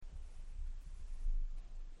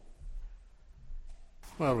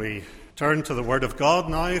Well, we turn to the Word of God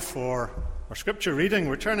now for our scripture reading.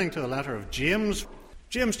 We're turning to the letter of James.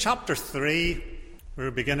 James chapter 3,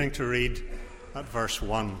 we're beginning to read at verse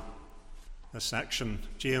 1. This section,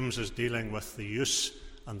 James is dealing with the use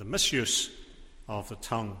and the misuse of the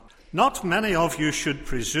tongue. Not many of you should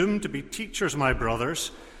presume to be teachers, my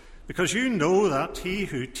brothers, because you know that he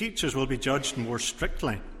who teaches will be judged more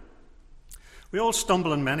strictly. We all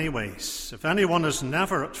stumble in many ways. If anyone is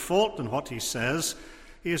never at fault in what he says,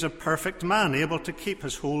 he is a perfect man, able to keep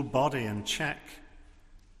his whole body in check.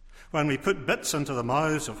 When we put bits into the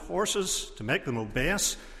mouths of horses to make them obey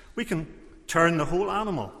us, we can turn the whole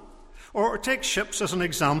animal. Or take ships as an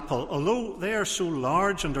example. Although they are so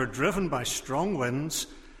large and are driven by strong winds,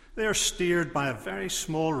 they are steered by a very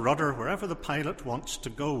small rudder wherever the pilot wants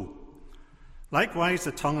to go. Likewise,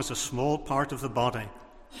 the tongue is a small part of the body,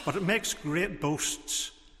 but it makes great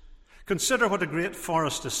boasts. Consider what a great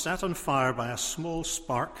forest is set on fire by a small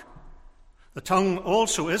spark. The tongue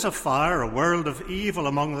also is a fire, a world of evil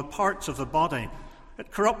among the parts of the body.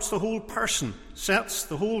 It corrupts the whole person, sets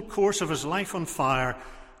the whole course of his life on fire,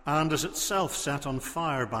 and is itself set on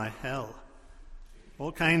fire by hell.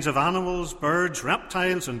 All kinds of animals, birds,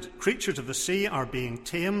 reptiles, and creatures of the sea are being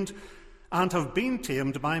tamed and have been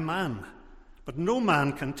tamed by man. But no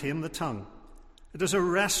man can tame the tongue. It is a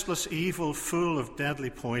restless evil full of deadly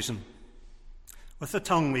poison. With the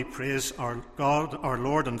tongue we praise our God, our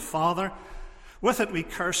Lord and Father. With it we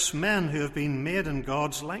curse men who have been made in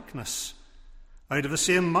God's likeness. Out of the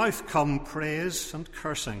same mouth come praise and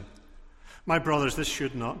cursing. My brothers, this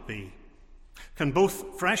should not be. Can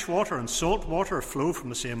both fresh water and salt water flow from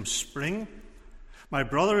the same spring? My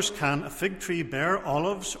brothers, can a fig tree bear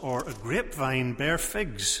olives or a grapevine bear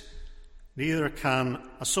figs? Neither can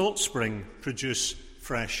a salt spring produce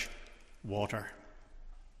fresh water.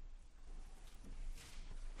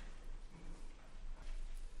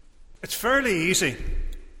 It's fairly easy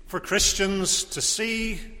for Christians to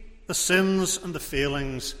see the sins and the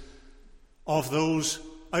failings of those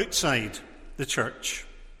outside the church.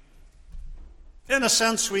 In a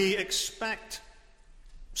sense, we expect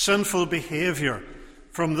sinful behaviour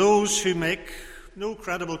from those who make no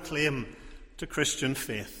credible claim to Christian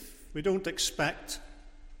faith. We don't expect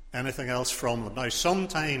anything else from them. Now,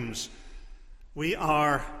 sometimes we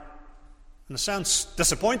are, in a sense,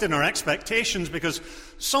 disappointed in our expectations because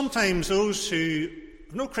sometimes those who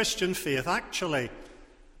have no Christian faith actually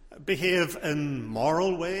behave in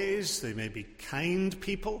moral ways. They may be kind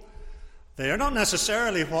people. They are not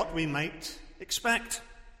necessarily what we might expect.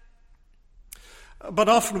 But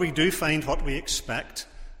often we do find what we expect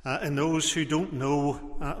in those who don't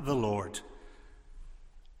know the Lord.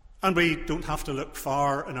 And we don't have to look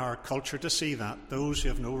far in our culture to see that. Those who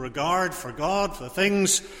have no regard for God, for the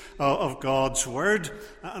things of God's Word.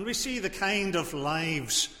 And we see the kind of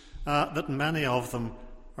lives that many of them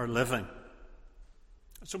are living.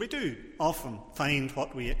 So we do often find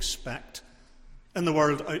what we expect in the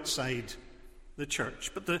world outside the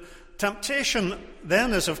church. But the temptation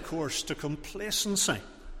then is, of course, to complacency.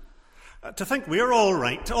 To think we're all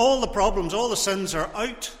right. All the problems, all the sins are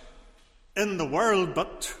out in the world,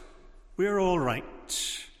 but we're all right.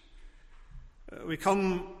 We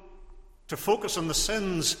come to focus on the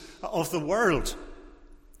sins of the world,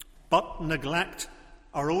 but neglect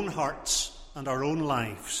our own hearts and our own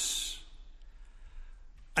lives.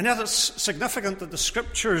 And yet it's significant that the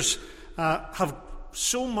Scriptures have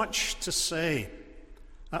so much to say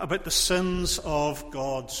about the sins of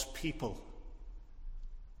God's people.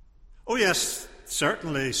 Oh yes,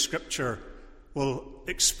 certainly Scripture will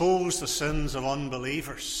expose the sins of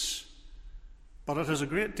unbelievers. But it has a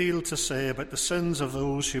great deal to say about the sins of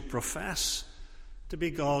those who profess to be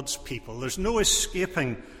God's people. There's no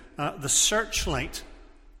escaping the searchlight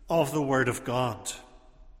of the Word of God.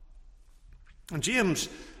 And James,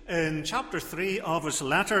 in chapter 3 of his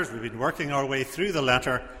letter, we've been working our way through the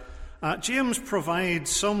letter, James provides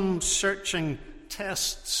some searching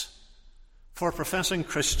tests for professing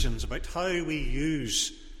Christians about how we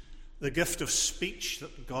use the gift of speech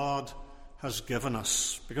that God has given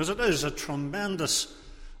us. Because it is a tremendous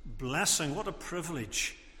blessing, what a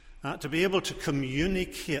privilege to be able to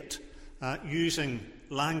communicate using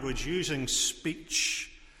language, using speech.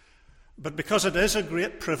 But because it is a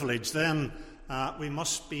great privilege, then we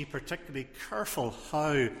must be particularly careful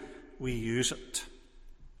how we use it.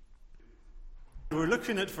 We're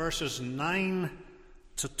looking at verses 9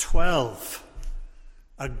 to 12,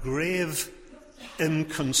 a grave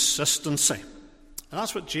inconsistency. And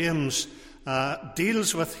that's what James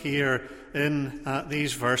deals with here in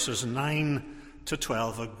these verses 9 to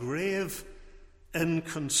 12, a grave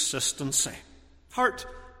inconsistency. Heart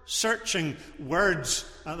searching words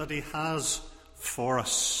that he has for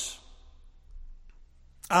us.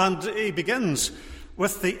 And he begins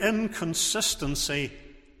with the inconsistency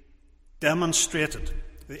demonstrated.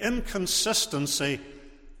 The inconsistency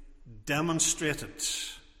demonstrated.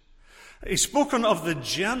 He's spoken of the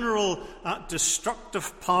general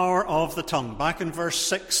destructive power of the tongue. Back in verse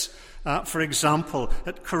 6, for example,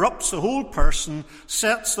 it corrupts the whole person,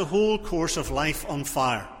 sets the whole course of life on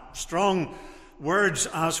fire. Strong words,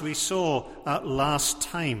 as we saw last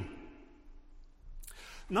time.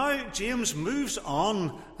 Now, James moves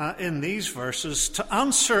on in these verses to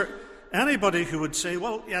answer anybody who would say,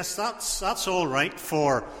 well, yes, that's all right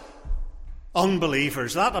for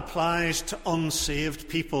unbelievers. That applies to unsaved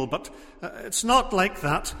people, but it's not like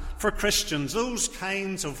that for Christians. Those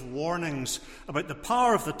kinds of warnings about the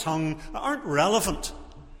power of the tongue aren't relevant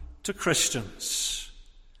to Christians.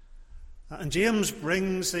 And James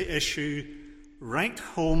brings the issue right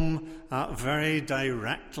home very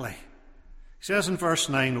directly. He says in verse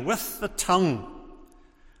 9, with the tongue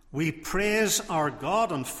we praise our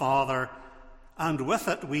God and Father, and with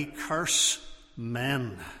it we curse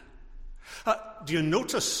men. Do you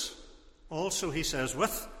notice also, he says,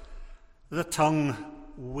 with the tongue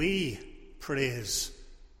we praise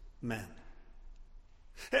men.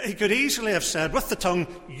 He could easily have said, with the tongue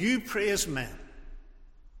you praise men.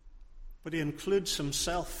 But he includes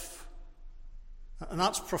himself. And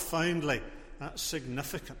that's profoundly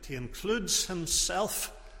significant. He includes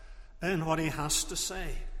himself in what he has to say.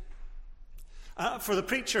 For the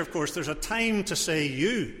preacher, of course, there's a time to say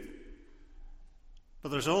you, but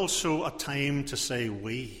there's also a time to say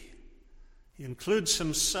we. He includes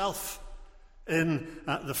himself in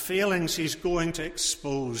the failings he's going to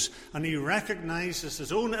expose, and he recognizes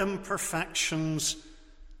his own imperfections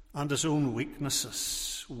and his own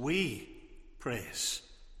weaknesses. We praise,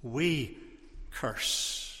 we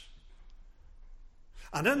curse.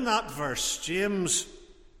 And in that verse, James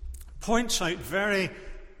points out very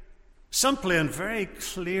simply and very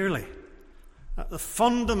clearly the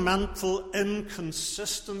fundamental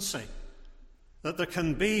inconsistency that there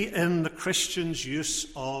can be in the Christian's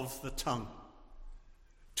use of the tongue.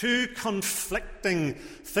 Two conflicting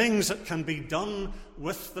things that can be done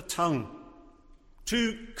with the tongue.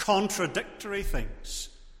 Two contradictory things.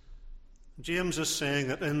 James is saying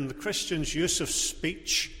that in the Christian's use of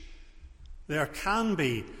speech, there can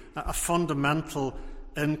be a fundamental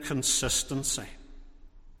inconsistency.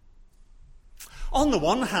 On the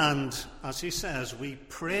one hand, as he says, we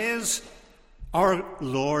praise our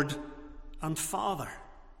Lord and Father.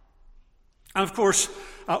 And of course,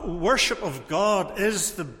 worship of God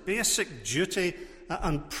is the basic duty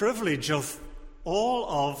and privilege of all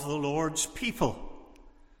of the Lord's people.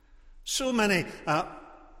 So many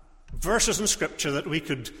verses in Scripture that we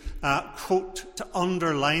could quote to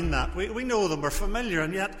underline that. We know them, we're familiar,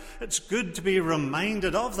 and yet it's good to be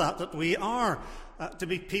reminded of that we are to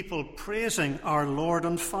be people praising our Lord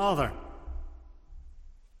and Father.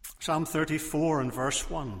 Psalm 34 and verse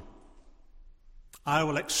 1. I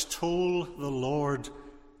will extol the Lord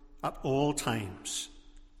at all times.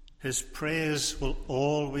 His praise will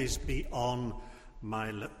always be on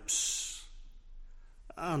my lips.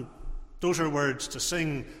 And those are words to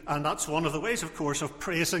sing, and that's one of the ways, of course, of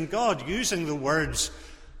praising God, using the words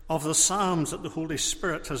of the Psalms that the Holy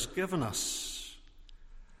Spirit has given us.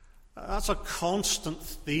 That's a constant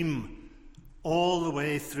theme all the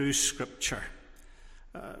way through Scripture.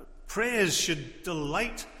 Praise should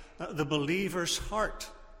delight the believer's heart.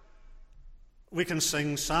 We can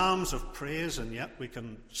sing psalms of praise, and yet we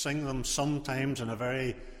can sing them sometimes in a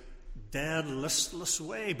very dead, listless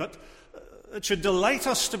way. But it should delight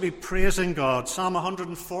us to be praising God. Psalm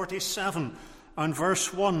 147 and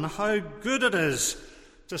verse 1. How good it is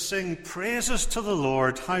to sing praises to the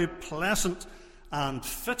Lord. How pleasant and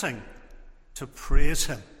fitting to praise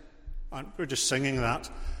him. And we were just singing that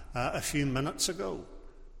a few minutes ago.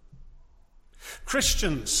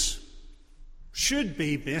 Christians should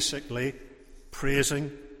be basically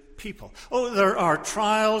praising people. Oh, there are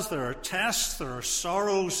trials, there are tests, there are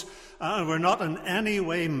sorrows, and we're not in any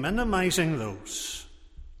way minimizing those.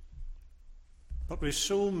 But we've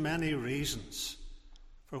so many reasons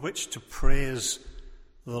for which to praise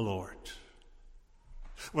the Lord.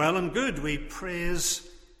 Well and good, we praise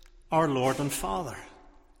our Lord and Father.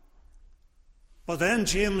 But then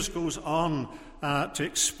James goes on to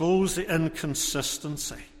expose the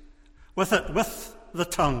inconsistency. With the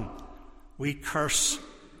tongue, we curse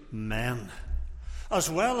men. As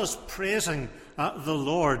well as praising the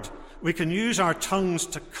Lord, we can use our tongues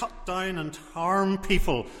to cut down and harm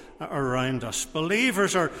people around us,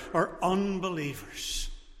 believers or unbelievers.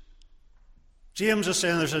 James is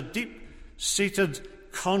saying there's a deep-seated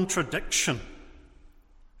contradiction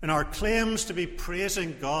in our claims to be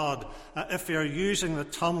praising God if we are using the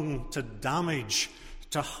tongue to damage,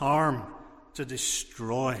 to harm, to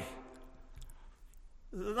destroy.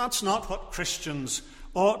 That's not what Christians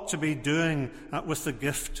ought to be doing with the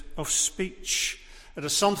gift of speech. It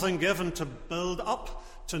is something given to build up,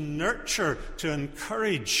 to nurture, to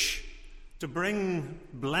encourage, to bring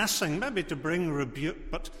blessing, maybe to bring rebuke,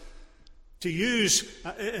 but to use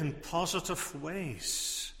in positive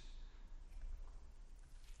ways.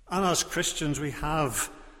 And as Christians, we have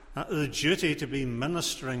the duty to be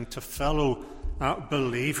ministering to fellow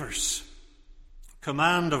believers.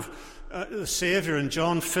 Command of the Saviour in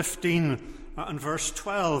John 15 and verse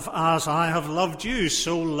 12, as I have loved you,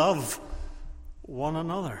 so love one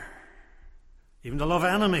another. Even to love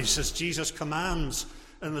enemies, as Jesus commands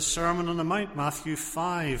in the Sermon on the Mount, Matthew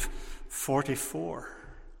 5:44.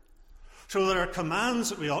 So there are commands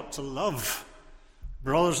that we ought to love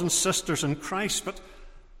brothers and sisters in Christ, but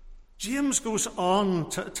James goes on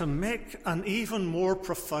to make an even more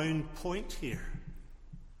profound point here.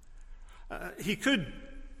 He could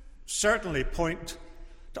certainly point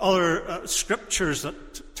to other scriptures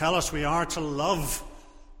that tell us we are to love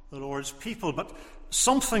the Lord's people, but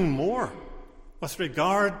something more with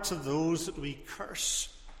regard to those that we curse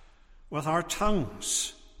with our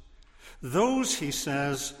tongues. Those, he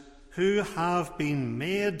says, who have been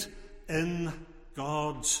made in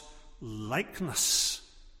God's likeness.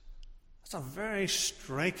 It's a very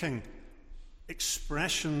striking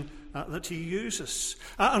expression that he uses.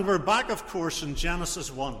 And we're back, of course, in Genesis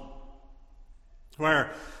 1,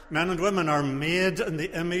 where men and women are made in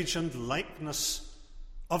the image and likeness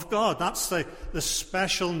of God. That's the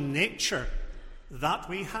special nature that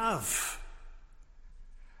we have.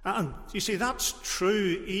 And you see, that's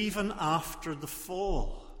true even after the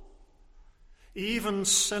fall. Even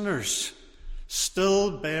sinners still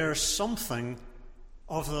bear something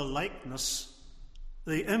of the likeness,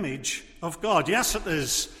 the image of God. Yes, it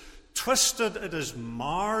is twisted, it is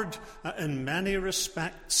marred in many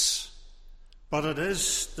respects, but it is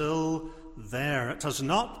still there. It has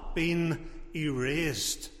not been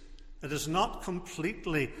erased. It is not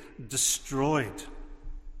completely destroyed.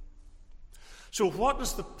 So what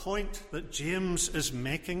is the point that James is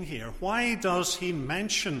making here? Why does he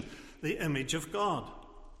mention the image of God?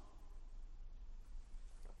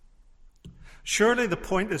 Surely the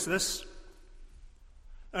point is this: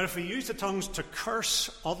 that if we use the tongues to curse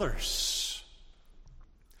others,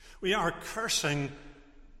 we are cursing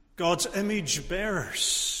God's image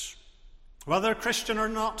bearers. Whether Christian or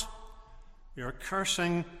not, we are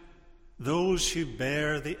cursing those who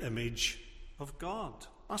bear the image of God.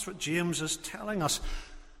 That's what James is telling us.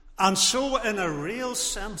 And so, in a real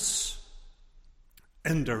sense,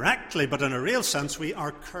 indirectly, but in a real sense, we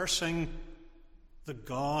are cursing the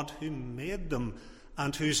God who made them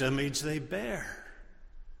and whose image they bear.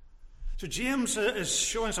 So James is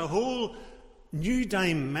showing us a whole new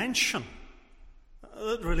dimension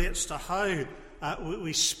that relates to how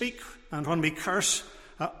we speak and when we curse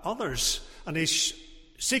others. And he's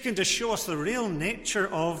seeking to show us the real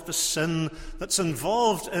nature of the sin that's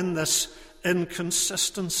involved in this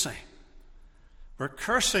inconsistency. We're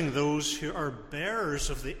cursing those who are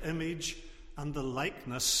bearers of the image and the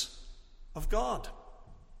likeness of God.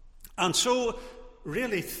 And so,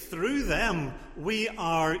 really, through them, we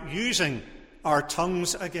are using our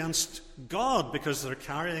tongues against God because they're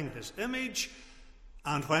carrying his image.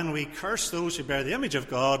 And when we curse those who bear the image of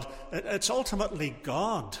God, it's ultimately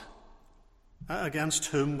God against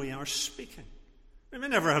whom we are speaking. We may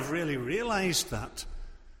never have really realized that,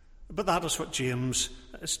 but that is what James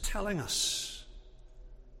is telling us.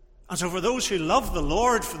 And so for those who love the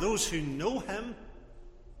Lord, for those who know him,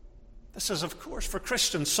 this is, of course, for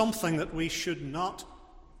Christians, something that we should not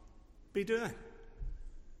be doing.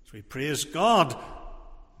 As we praise God,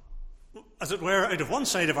 as it were, out of one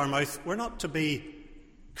side of our mouth, we're not to be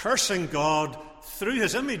cursing God through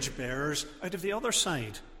his image bearers out of the other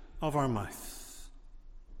side of our mouth.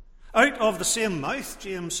 Out of the same mouth,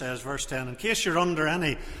 James says, verse 10, in case you're under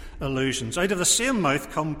any illusions, out of the same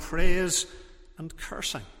mouth come praise and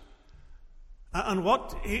cursing. And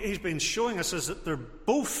what he's been showing us is that they're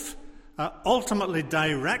both ultimately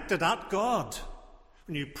directed at God.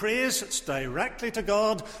 When you praise, it's directly to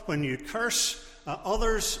God. When you curse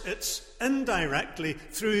others, it's indirectly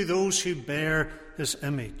through those who bear his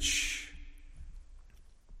image.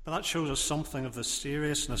 But that shows us something of the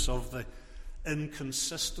seriousness of the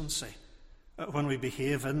inconsistency when we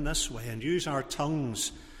behave in this way and use our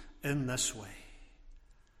tongues in this way.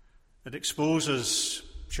 It exposes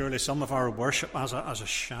surely some of our worship as a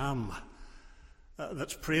sham.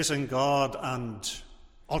 that's praising God and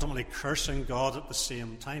ultimately cursing God at the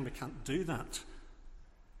same time. We can't do that.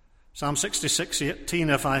 Psalm 66:18,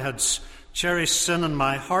 if I had cherished sin in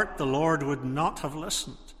my heart, the Lord would not have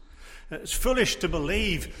listened. It's foolish to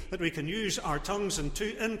believe that we can use our tongues in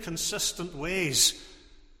two inconsistent ways,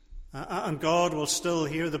 and God will still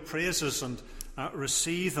hear the praises and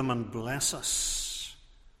receive them and bless us.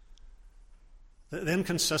 The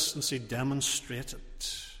inconsistency demonstrated.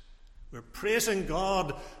 We're praising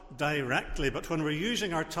God directly, but when we're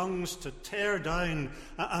using our tongues to tear down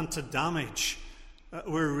and to damage,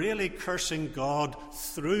 we're really cursing God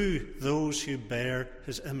through those who bear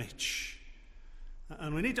his image.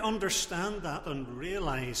 And we need to understand that and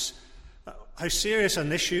realize how serious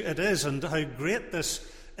an issue it is and how great this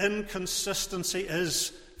inconsistency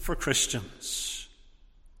is for Christians.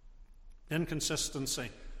 Inconsistency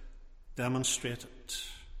demonstrated.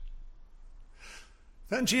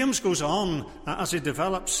 Then James goes on, as he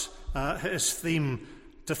develops his theme,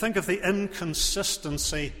 to think of the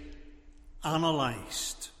inconsistency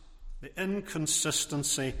analysed. The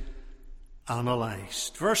inconsistency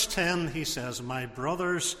analysed. Verse 10, he says, "My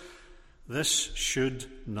brothers, this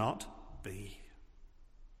should not be."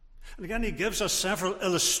 And again, he gives us several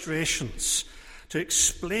illustrations to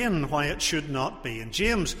explain why it should not be. And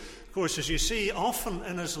James, of course, as you see, often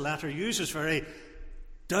in his letter uses very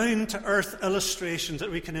down-to-earth illustrations that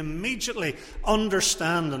we can immediately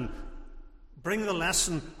understand and bring the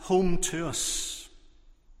lesson home to us.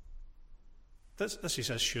 This, he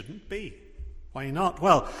says, shouldn't be. Why not?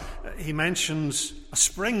 Well, he mentions a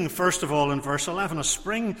spring, first of all, in verse 11. A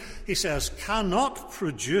spring, he says, cannot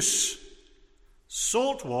produce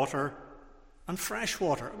salt water and fresh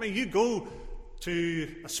water. I mean, you go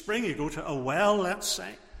to a spring, you go to a well, let's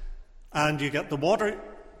say, and you get the water.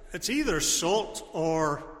 It's either salt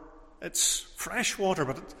or it's fresh water,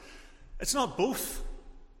 but it's not both.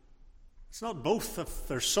 It's not both. If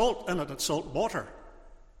there's salt in it, it's salt water.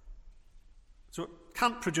 So it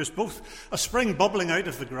can't produce both. A spring bubbling out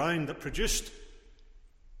of the ground that produced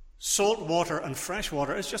salt water and fresh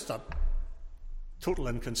water is just a total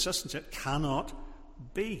inconsistency. It cannot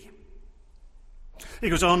be. He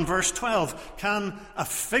goes on, verse 12. Can a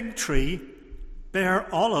fig tree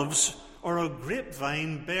bear olives or a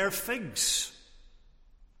grapevine bear figs?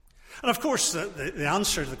 And of course, the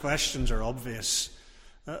answer to the questions are obvious.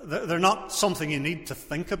 They're not something you need to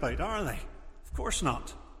think about, are they? Of course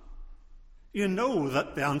not. You know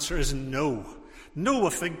that the answer is no. No,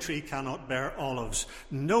 a fig tree cannot bear olives.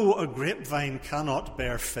 No, a grapevine cannot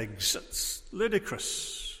bear figs. It's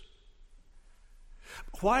ludicrous.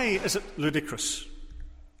 Why is it ludicrous?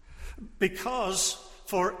 Because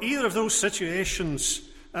for either of those situations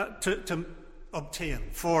to obtain,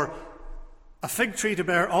 for a fig tree to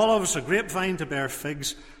bear olives, a grapevine to bear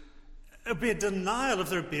figs, it would be a denial of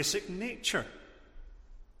their basic nature.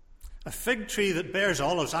 A fig tree that bears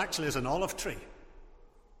olives actually is an olive tree.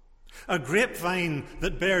 A grapevine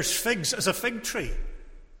that bears figs is a fig tree.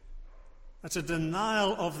 That's a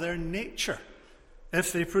denial of their nature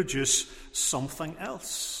if they produce something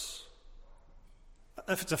else.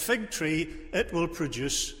 If it's a fig tree, it will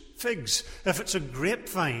produce figs. If it's a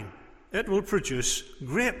grapevine, it will produce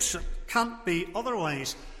grapes. It can't be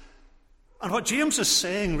otherwise. And what James is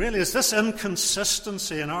saying really is this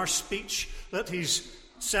inconsistency in our speech that he's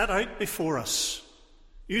set out before us,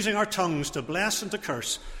 using our tongues to bless and to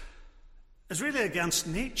curse, is really against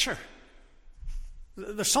nature.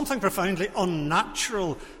 There's something profoundly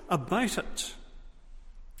unnatural about it.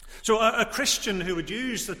 So a Christian who would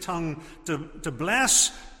use the tongue to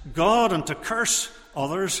bless God and to curse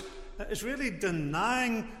others is really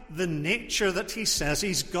denying the nature that he says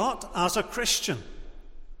he's got as a Christian.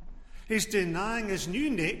 He's denying his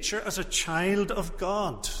new nature as a child of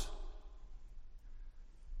God.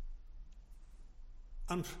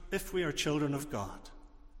 And if we are children of God,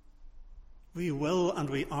 we will and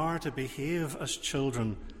we are to behave as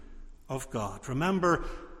children of God. Remember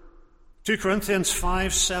 2 Corinthians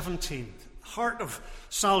 5:17, heart of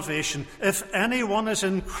salvation. If anyone is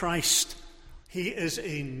in Christ, he is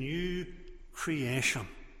a new creation.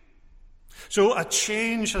 So a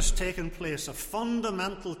change has taken place, a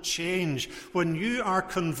fundamental change. When you are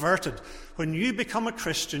converted, when you become a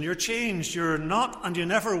Christian, you're changed. You're not, and you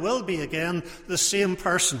never will be again, the same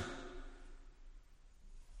person.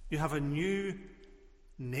 You have a new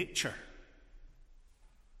nature.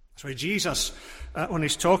 That's why Jesus, when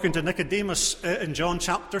he's talking to Nicodemus in John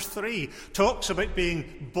chapter 3, talks about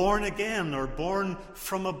being born again or born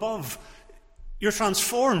from above. You're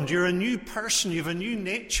transformed. You're a new person. You have a new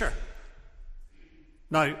nature.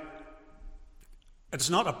 Now, It's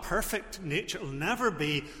not a perfect nature. It will never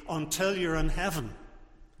be until you're in heaven.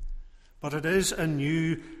 But it is a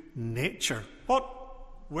new nature. What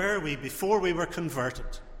were we before we were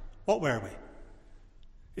converted? What were we?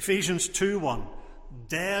 Ephesians 2:1,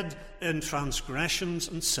 dead in transgressions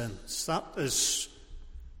and sins. That is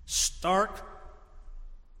stark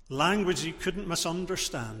language you couldn't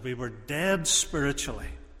misunderstand. We were dead spiritually.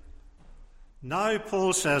 Now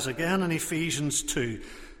Paul says again in Ephesians 2,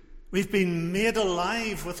 we've been made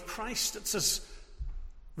alive with Christ. It's as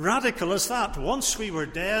radical as that. Once we were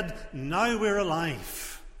dead, now we're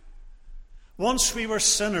alive. Once we were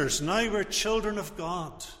sinners, now we're children of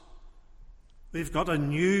God. We've got a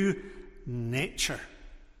new nature.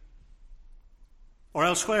 Or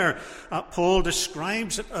elsewhere, Paul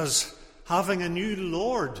describes it as having a new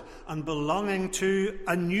Lord and belonging to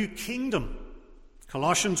a new kingdom.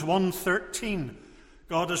 Colossians 1:13,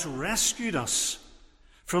 God has rescued us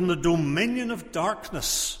from the dominion of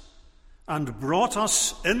darkness and brought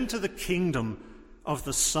us into the kingdom of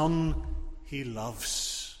the Son he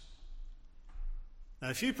loves. Now,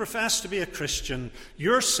 if you profess to be a Christian,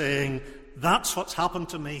 you're saying, that's what's happened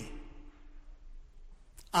to me.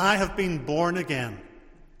 I have been born again.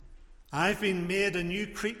 I've been made a new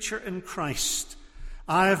creature in Christ.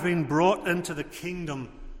 I have been brought into the kingdom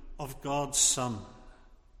of God's Son.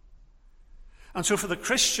 And so for the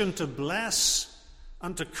Christian to bless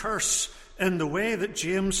and to curse in the way that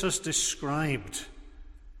James has described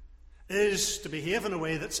is to behave in a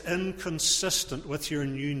way that's inconsistent with your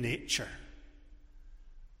new nature.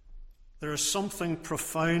 There is something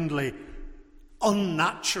profoundly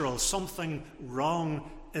unnatural, something wrong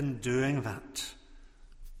in doing that.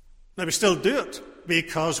 Now, we still do it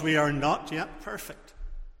because we are not yet perfect.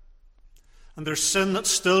 And there's sin that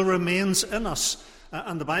still remains in us.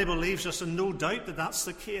 And the Bible leaves us in no doubt that that's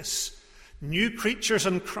the case. New creatures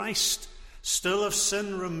in Christ still have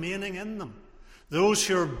sin remaining in them. Those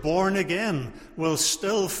who are born again will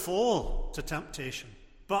still fall to temptation.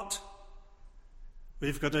 But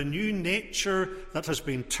we've got a new nature that has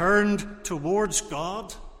been turned towards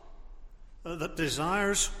God, that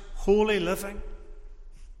desires holy living.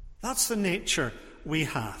 That's the nature we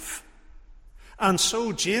have. And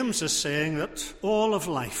so James is saying that all of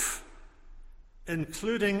life,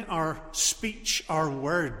 including our speech, our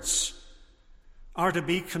words, are to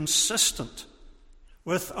be consistent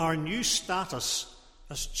with our new status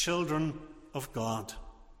as children of God.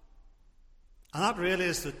 And that really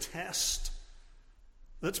is the test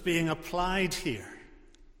that's being applied here.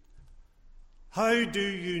 How do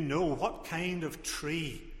you know what kind of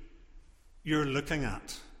tree you're looking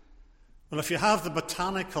at? Well, if you have the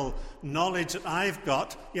botanical knowledge that I've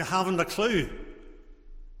got, you haven't a clue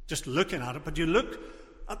just looking at it. But you look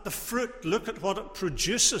at the fruit, look at what it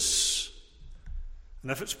produces.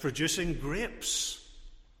 And if it's producing grapes,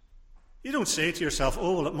 you don't say to yourself,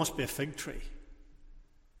 oh, well, it must be a fig tree.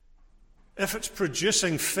 If it's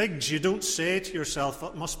producing figs, you don't say to yourself,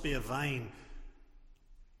 it must be a vine.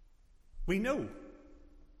 We know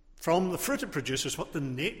from the fruit it produces what the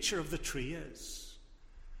nature of the tree is.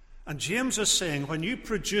 And James is saying, when you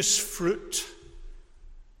produce fruit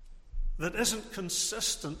that isn't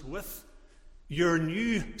consistent with your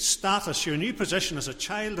new status, your new position as a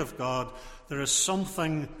child of God, there is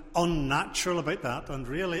something unnatural about that. And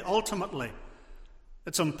really, ultimately,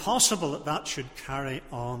 it's impossible that that should carry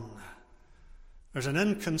on. There's an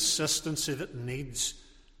inconsistency that needs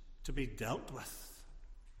to be dealt with.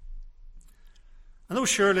 And those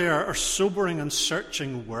surely are sobering and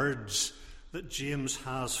searching words that James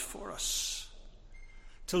has for us.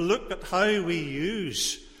 To look at how we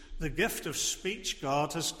use the gift of speech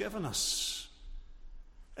God has given us.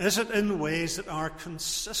 Is it in ways that are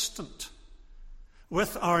consistent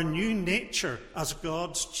with our new nature as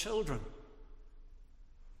God's children?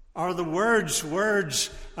 Are the words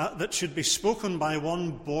that should be spoken by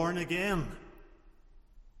one born again?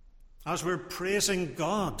 As we're praising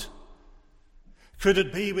God, could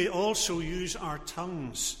it be we also use our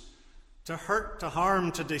tongues to hurt, to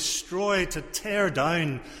harm, to destroy, to tear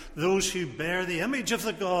down those who bear the image of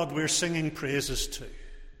the God we're singing praises to?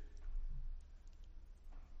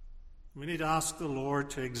 We need to ask the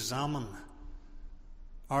Lord to examine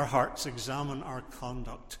our hearts, examine our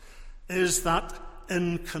conduct. Is that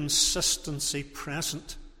inconsistency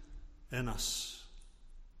present in us?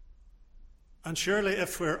 And surely,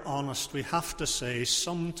 if we're honest, we have to say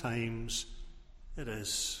sometimes it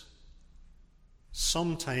is.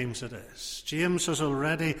 Sometimes it is. James has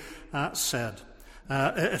already said,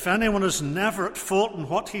 if anyone is never at fault in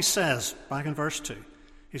what he says, back in verse 2,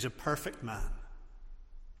 he's a perfect man.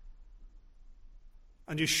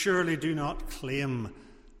 And you surely do not claim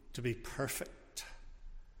to be perfect.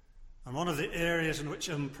 And one of the areas in which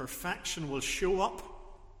imperfection will show up,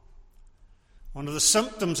 one of the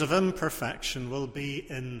symptoms of imperfection will be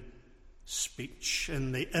in speech,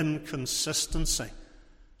 in the inconsistency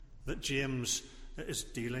that James is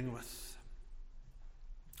dealing with.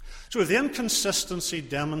 So with the inconsistency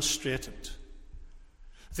demonstrated,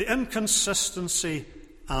 the inconsistency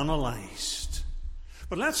analysed.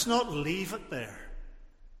 But let's not leave it there.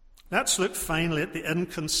 Let's look finally at the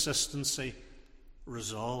inconsistency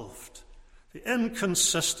resolved. The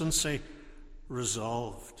inconsistency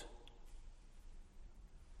resolved.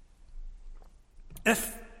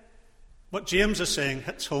 If what James is saying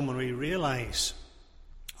hits home and we realise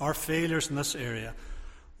our failures in this area,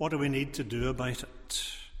 what do we need to do about it?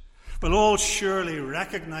 We'll all surely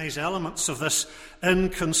recognise elements of this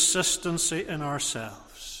inconsistency in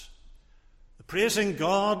ourselves. The praising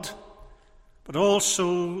God, but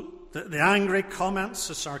also the angry comments,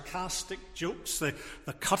 the sarcastic jokes, the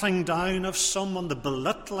cutting down of someone, the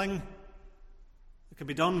belittling. It can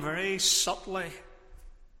be done very subtly,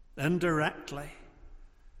 indirectly.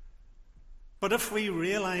 But if we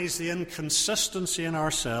realise the inconsistency in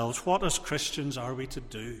ourselves, what as Christians are we to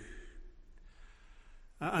do?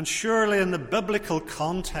 And surely in the biblical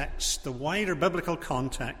context, the wider biblical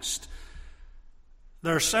context,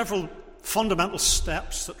 there are several fundamental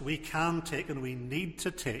steps that we can take and we need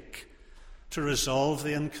to take to resolve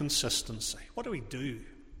the inconsistency. What do we do?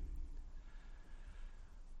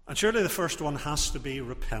 And surely the first one has to be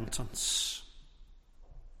repentance.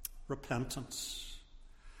 Repentance.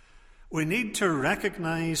 We need to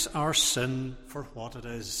recognise our sin for what it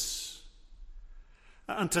is.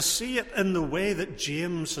 And to see it in the way that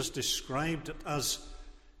James has described it, as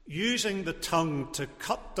using the tongue to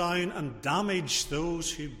cut down and damage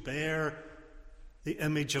those who bear the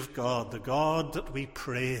image of God, the God that we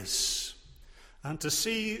praise. And to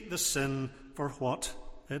see the sin for what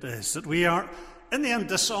it is, that we are, in the end,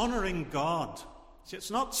 dishonouring God. See,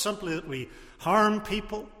 it's not simply that we harm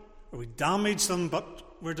people or we damage them, but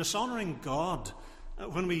we're dishonouring God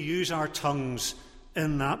when we use our tongues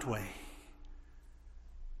in that way.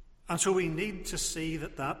 And so we need to see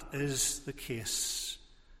that that is the case,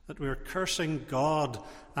 that we're cursing God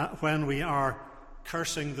when we are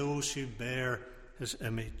cursing those who bear his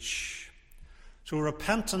image. So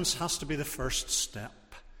repentance has to be the first step.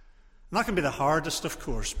 And that can be the hardest, of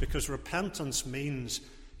course, because repentance means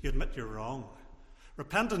you admit you're wrong.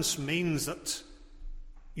 Repentance means that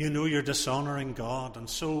you know you're dishonouring God, and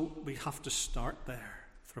so we have to start there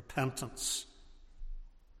with repentance.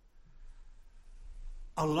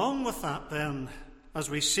 Along with that, then, as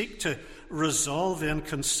we seek to resolve the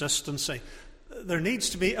inconsistency, there needs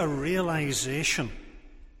to be a realization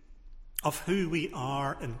of who we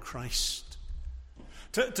are in Christ.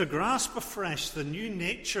 To grasp afresh the new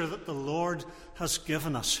nature that the Lord has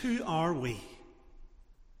given us. Who are we?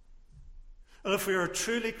 And if we are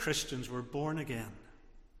truly Christians, we're born again.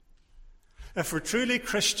 If we're truly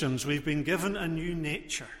Christians, we've been given a new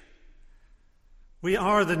nature. We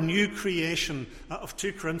are the new creation of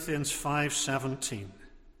 2 Corinthians 5:17.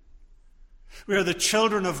 We are the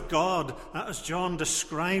children of God, as John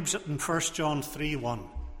describes it in 1 John 3:1.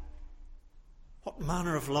 What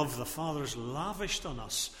manner of love the Father has lavished on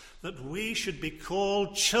us, that we should be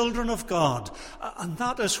called children of God. And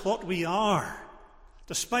that is what we are.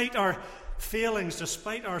 Despite our failings,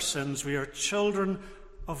 despite our sins, we are children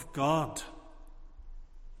of God.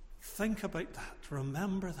 Think about that.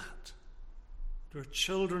 Remember that. We're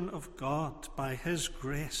children of God by his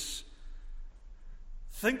grace.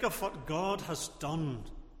 Think of what God has done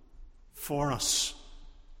for us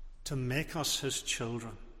to make us his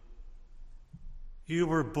children. You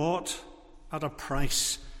were bought at a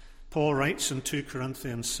price, Paul writes in 1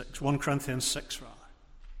 Corinthians 6 rather.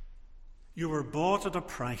 You were bought at a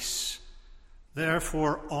price,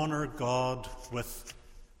 therefore honour God with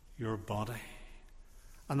your body.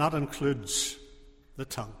 And that includes the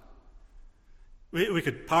tongue. We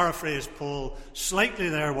could paraphrase Paul slightly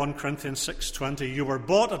there, 1 Corinthians 6:20. You were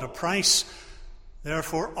bought at a price,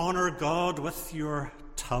 therefore honour God with your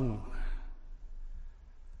tongue.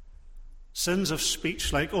 Sins of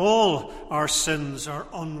speech, like all our sins, are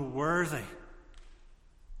unworthy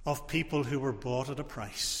of people who were bought at a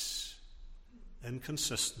price.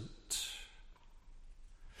 Inconsistent.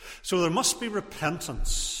 So there must be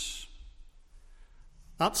repentance.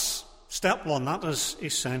 That's step one. That is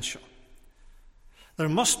essential. There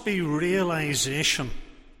must be realization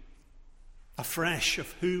afresh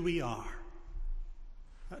of who we are.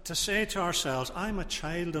 To say to ourselves, I'm a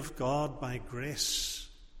child of God by grace,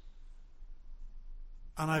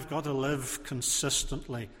 and I've got to live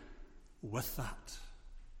consistently with that.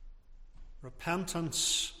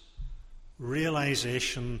 Repentance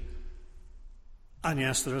realization, and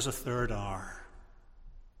yes, there is a third R.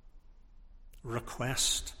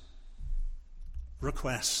 Request.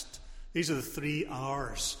 Request. These are the 3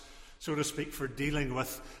 R's, so to speak, for dealing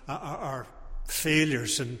with our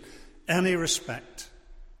failures in any respect,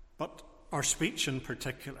 but our speech in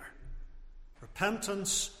particular.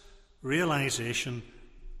 Repentance, realization,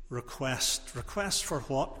 request. Request for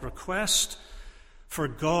what? Request for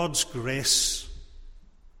God's grace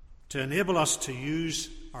to enable us to use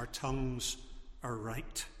our tongues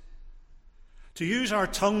aright. To use our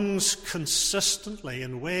tongues consistently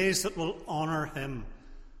in ways that will honour Him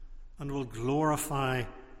and will glorify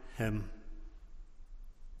Him.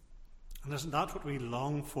 And isn't that what we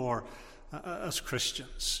long for as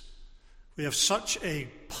Christians? We have such a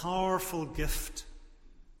powerful gift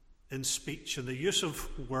in speech and the use of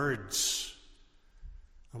words.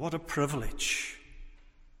 And what a privilege.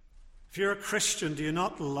 If you're a Christian, do you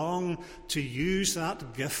not long to use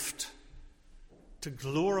that gift to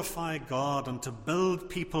glorify God and to build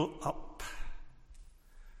people up?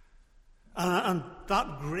 And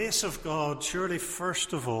that grace of God, surely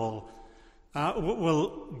first of all,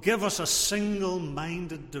 will give us a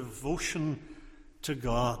single-minded devotion to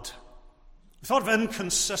God. We thought of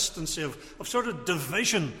inconsistency, of sort of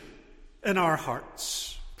division in our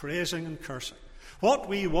hearts, praising and cursing. What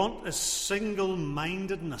we want is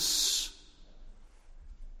single-mindedness.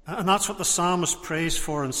 And that's what the psalmist prays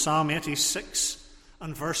for in Psalm 86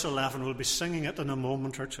 and verse 11. We'll be singing it in a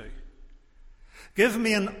moment or two. Give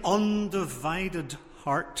me an undivided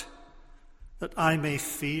heart that I may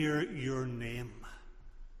fear your name.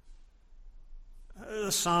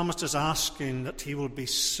 The psalmist is asking that he will be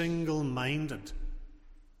single-minded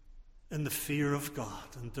in the fear of God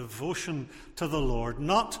and devotion to the Lord,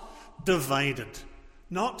 not divided,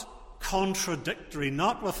 not contradictory,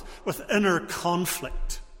 not with inner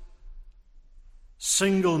conflict.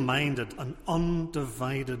 Single-minded, an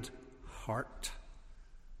undivided heart.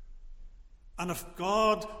 And if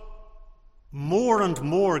God more and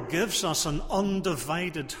more gives us an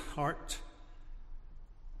undivided heart,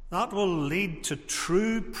 that will lead to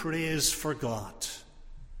true praise for God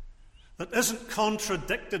that isn't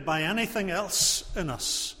contradicted by anything else in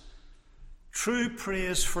us. True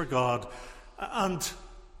praise for God. And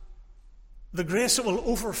the grace that will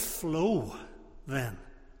overflow then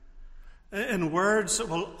in words that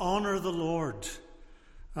will honour the Lord,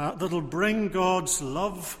 that will bring God's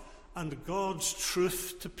love and God's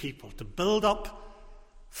truth to people, to build up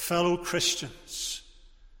fellow Christians,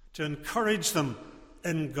 to encourage them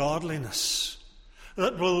in godliness,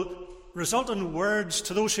 that will result in words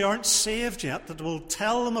to those who aren't saved yet, that will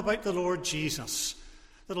tell them about the Lord Jesus,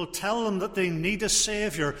 that will tell them that they need a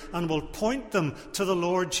Saviour and will point them to the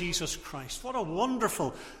Lord Jesus Christ. What a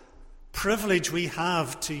wonderful privilege we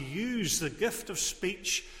have to use the gift of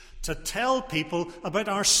speech to tell people about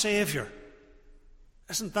our Saviour.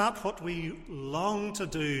 Isn't that what we long to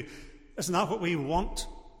do? Isn't that what we want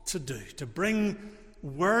to do? To bring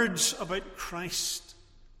words about Christ,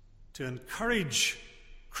 to encourage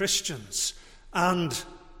Christians, and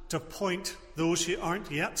to point those who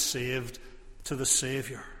aren't yet saved to the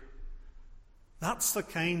Saviour. That's the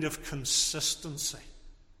kind of consistency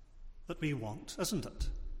that we want, isn't it?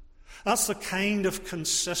 That's the kind of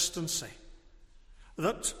consistency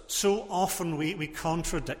that so often we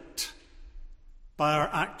contradict by our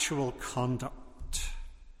actual conduct.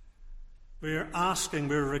 We're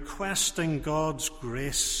requesting God's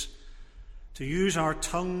grace to use our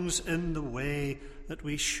tongues in the way that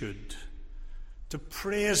we should, to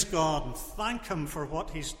praise God and thank Him for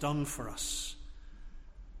what He's done for us,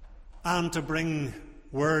 and to bring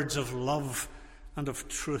words of love and of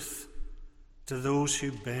truth to those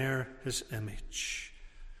who bear His image.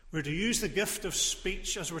 We're to use the gift of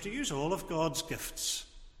speech as we're to use all of God's gifts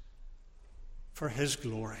for His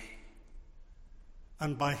glory.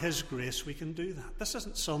 And by His grace we can do that. This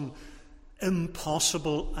isn't some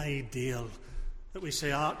impossible ideal that we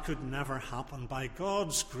say, it could never happen. By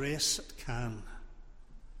God's grace it can.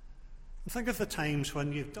 And think of the times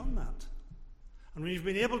when you've done that. And when you've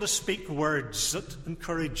been able to speak words that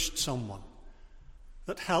encouraged someone,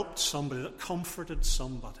 that helped somebody, that comforted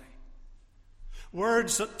somebody.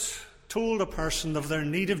 Words that told a person of their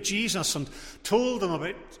need of Jesus and told them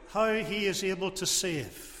about how He is able to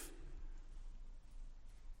save.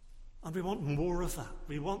 And we want more of that.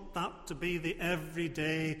 We want that to be the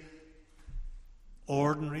everyday,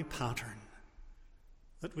 ordinary pattern,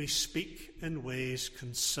 that we speak in ways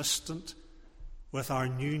consistent with our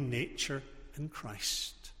new nature in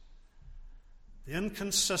Christ. The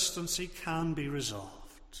inconsistency can be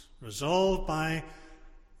resolved by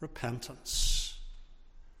repentance.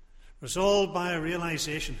 resolved by a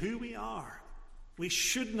realization who we are. We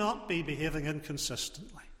should not be behaving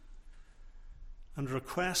inconsistently. And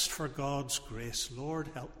request for God's grace, Lord,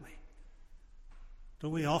 help me.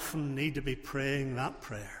 Don't we often need to be praying that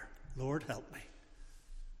prayer? Lord, help me.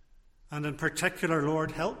 And in particular,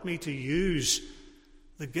 Lord, help me to use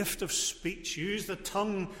the gift of speech, use the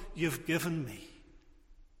tongue you've given me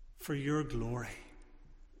for your glory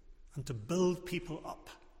and to build people up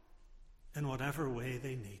in whatever way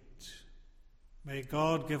they need. May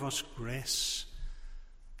God give us grace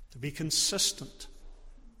to be consistent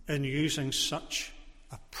in using such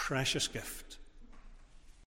a precious gift.